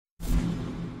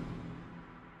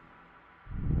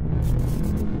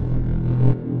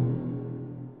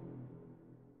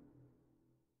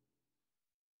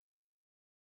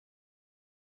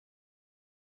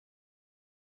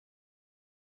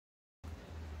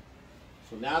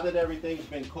So now that everything's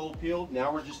been cold peeled,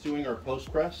 now we're just doing our post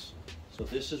press. So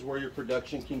this is where your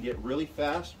production can get really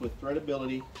fast with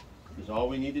threadability, because all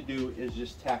we need to do is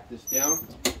just tack this down.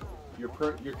 You're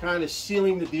kind of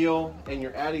sealing the deal, and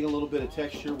you're adding a little bit of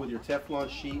texture with your Teflon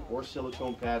sheet or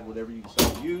silicone pad, whatever you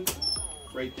decide to use.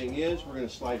 Great thing is, we're going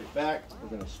to slide it back, we're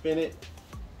going to spin it,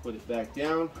 put it back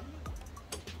down.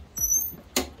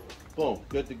 Boom,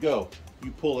 good to go.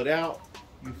 You pull it out,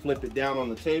 you flip it down on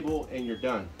the table, and you're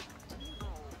done.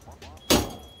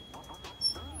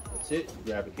 That's it. You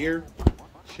grab it here,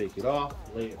 shake it off,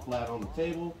 lay it flat on the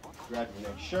table, grab your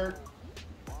next shirt.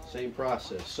 Same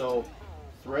process. So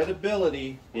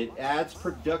threadability, it adds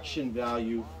production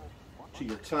value to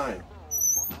your time.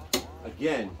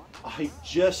 Again, I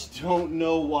just don't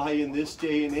know why in this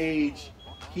day and age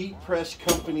heat press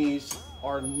companies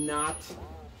are not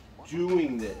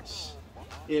doing this.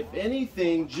 If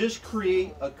anything, just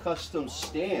create a custom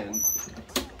stand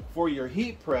for your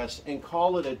heat press and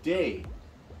call it a day.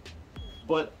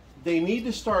 But they need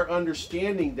to start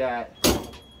understanding that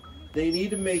they need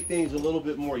to make things a little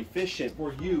bit more efficient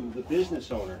for you, the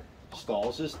business owner.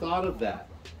 Stalls has thought of that.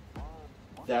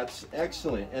 That's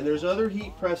excellent. And there's other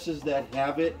heat presses that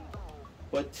have it,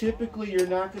 but typically you're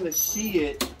not going to see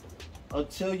it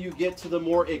until you get to the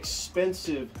more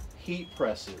expensive heat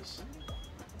presses.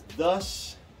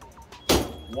 Thus,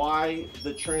 why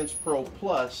the TransPro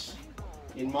Plus,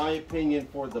 in my opinion,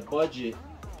 for the budget,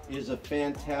 is a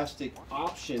fantastic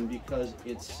option, because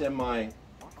it's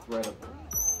semi-threadable.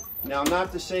 Now,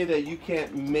 not to say that you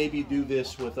can't maybe do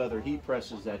this with other heat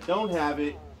presses that don't have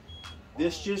it.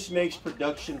 This just makes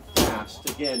production fast,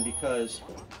 again, because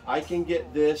I can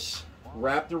get this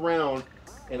wrapped around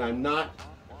and I'm not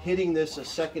hitting this a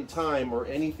second time or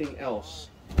anything else.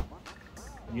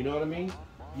 You know what I mean?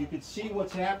 You could see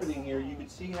what's happening here. You could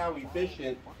see how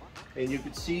efficient, and you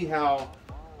could see how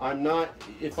I'm not,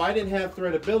 if I didn't have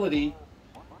threadability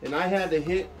and I had to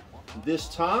hit this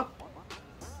top,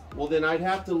 well then I'd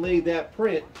have to lay that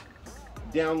print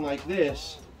down like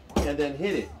this and then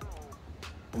hit it.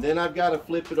 And then I've got to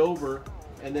flip it over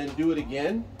and then do it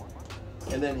again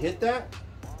and then hit that.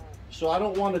 So I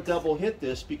don't want to double hit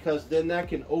this, because then that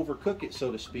can overcook it,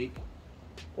 so to speak,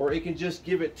 or it can just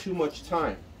give it too much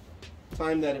time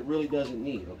that it really doesn't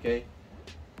need, okay?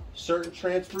 Certain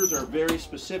transfers are very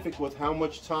specific with how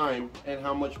much time and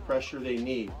how much pressure they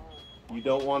need. You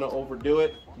don't want to overdo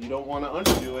it, you don't want to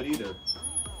underdo it either.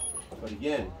 But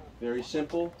again, very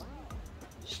simple.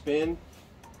 Spin,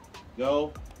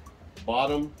 go.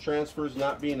 Bottom transfers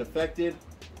not being affected.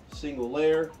 Single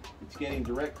layer. It's getting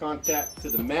direct contact to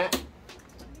the mat,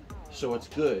 so it's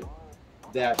good.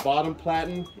 That bottom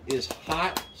platen is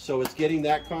hot, so it's getting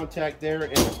that contact there,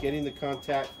 and it's getting the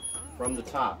contact from the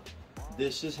top.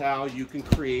 This is how you can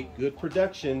create good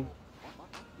production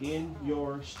in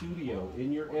your studio,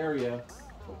 in your area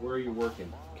of where you're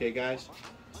working. Okay, guys?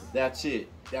 So that's it.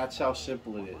 That's how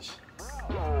simple it is.